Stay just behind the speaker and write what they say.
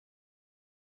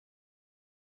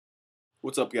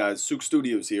What's up, guys?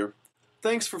 SouKStudioS here.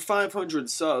 Thanks for 500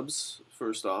 subs,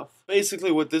 first off.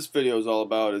 Basically what this video is all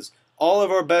about is all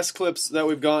of our best clips that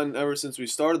we've gotten ever since we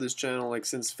started this channel, like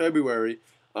since February.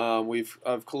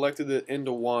 I've collected it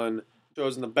into one,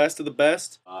 chosen the best of the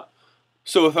best.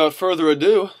 So without further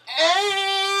ado,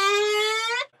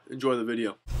 enjoy the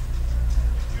video.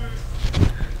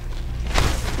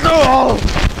 No!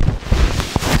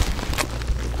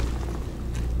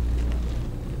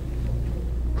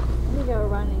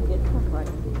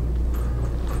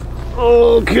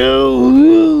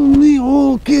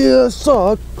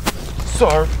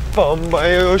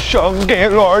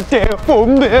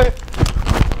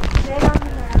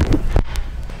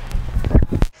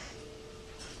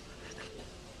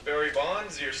 Barry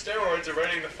Bonds, your steroids are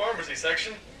ready in the pharmacy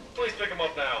section. Please pick them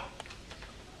up now.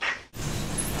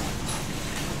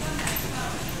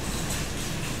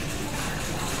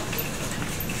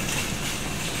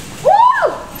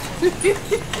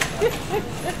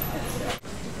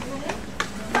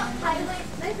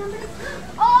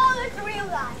 Oh, that's a real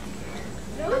guy.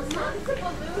 No, it's not. It's a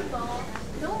balloon ball.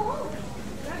 No.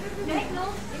 No,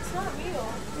 it's not real.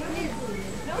 It is.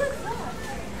 No, it's not.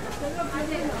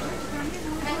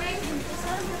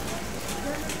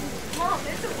 Mom,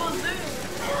 it's a balloon.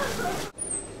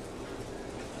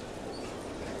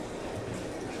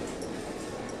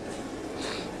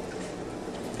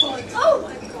 Oh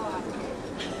my god.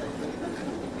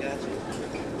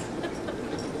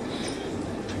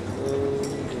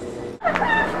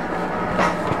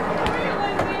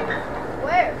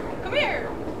 Where? Come here.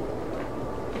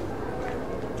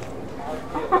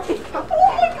 Oh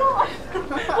my god.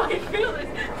 Wait, feel this.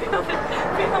 Feel this.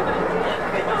 Feel this.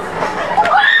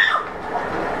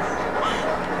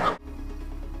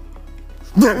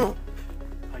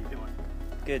 How you doing?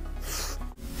 Good.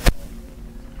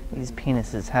 These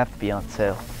penises have to be on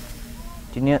sale.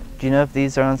 Do you know if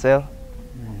these are on sale?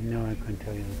 No, I couldn't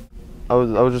tell you. I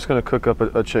was just gonna cook up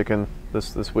a chicken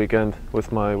this weekend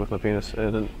with my penis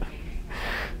and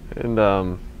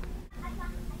I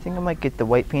think I might get the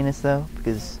white penis though,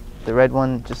 because the red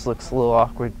one just looks a little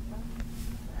awkward.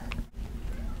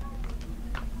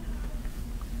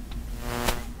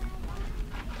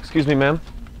 Excuse me, ma'am.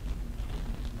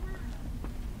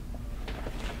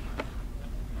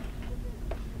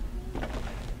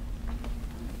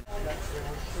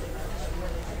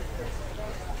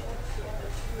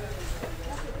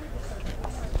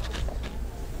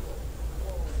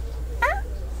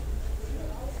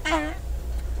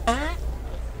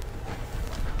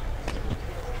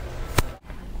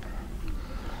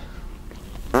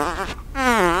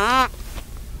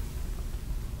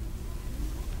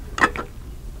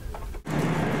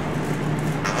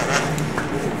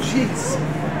 Jeez.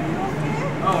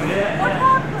 Oh, yeah. What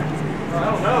happened? I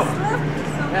don't know.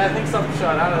 Yeah, I think something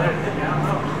shot out of there. Yeah, I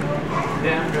don't know.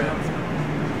 Yeah, I'm good.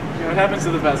 You know, it happens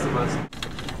to the best of us.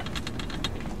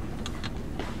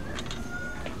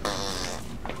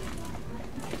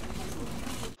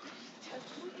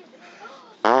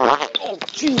 Oh,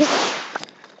 jeez.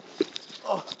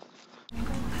 Oh.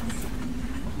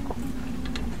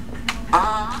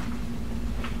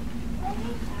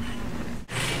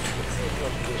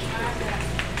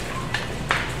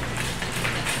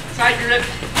 Tiger it.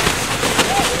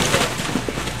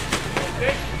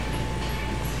 Okay.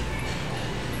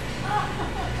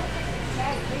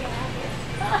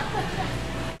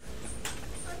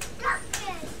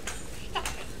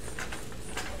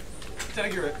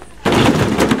 Tiger it.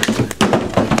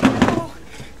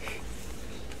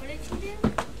 What did you do?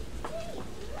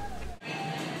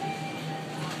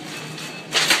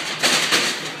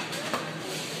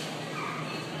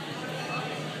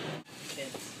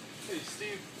 Hey,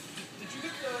 Steve, did you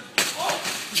get the... Oh!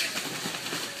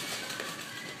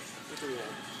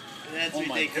 That's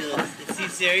ridiculous. Is he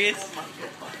serious?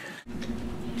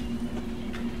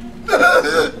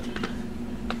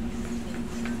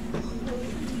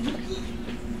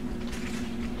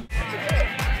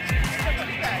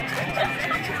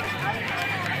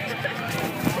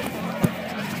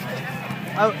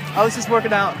 I was just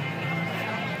working out.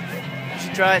 You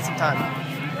should try it sometime.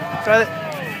 Try it.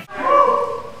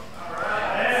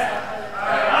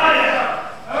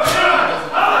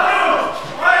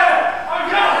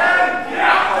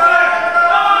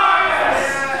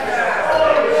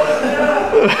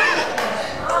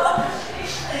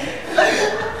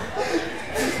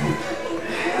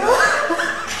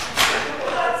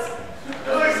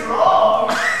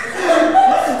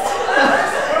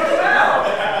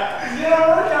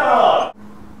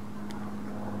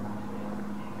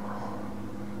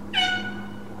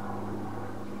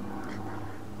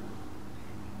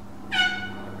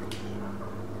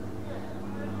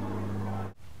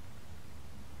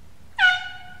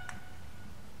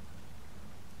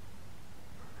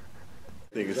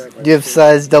 Do you have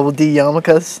size double D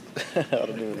yarmulkes? I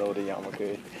don't even know what a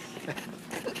yarmulke is.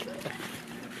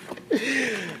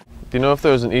 Do you know if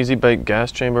there's an easy bake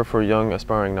gas chamber for young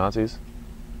aspiring Nazis?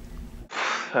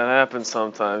 That happens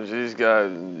sometimes. You just got,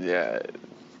 yeah.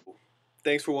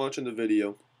 Thanks for watching the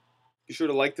video. Be sure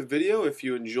to like the video if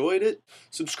you enjoyed it.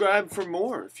 Subscribe for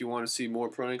more if you want to see more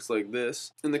pranks like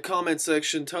this. In the comment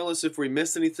section, tell us if we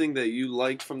missed anything that you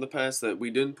liked from the past that we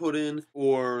didn't put in,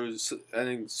 or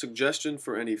any suggestion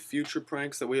for any future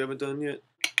pranks that we haven't done yet.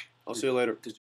 I'll see you later.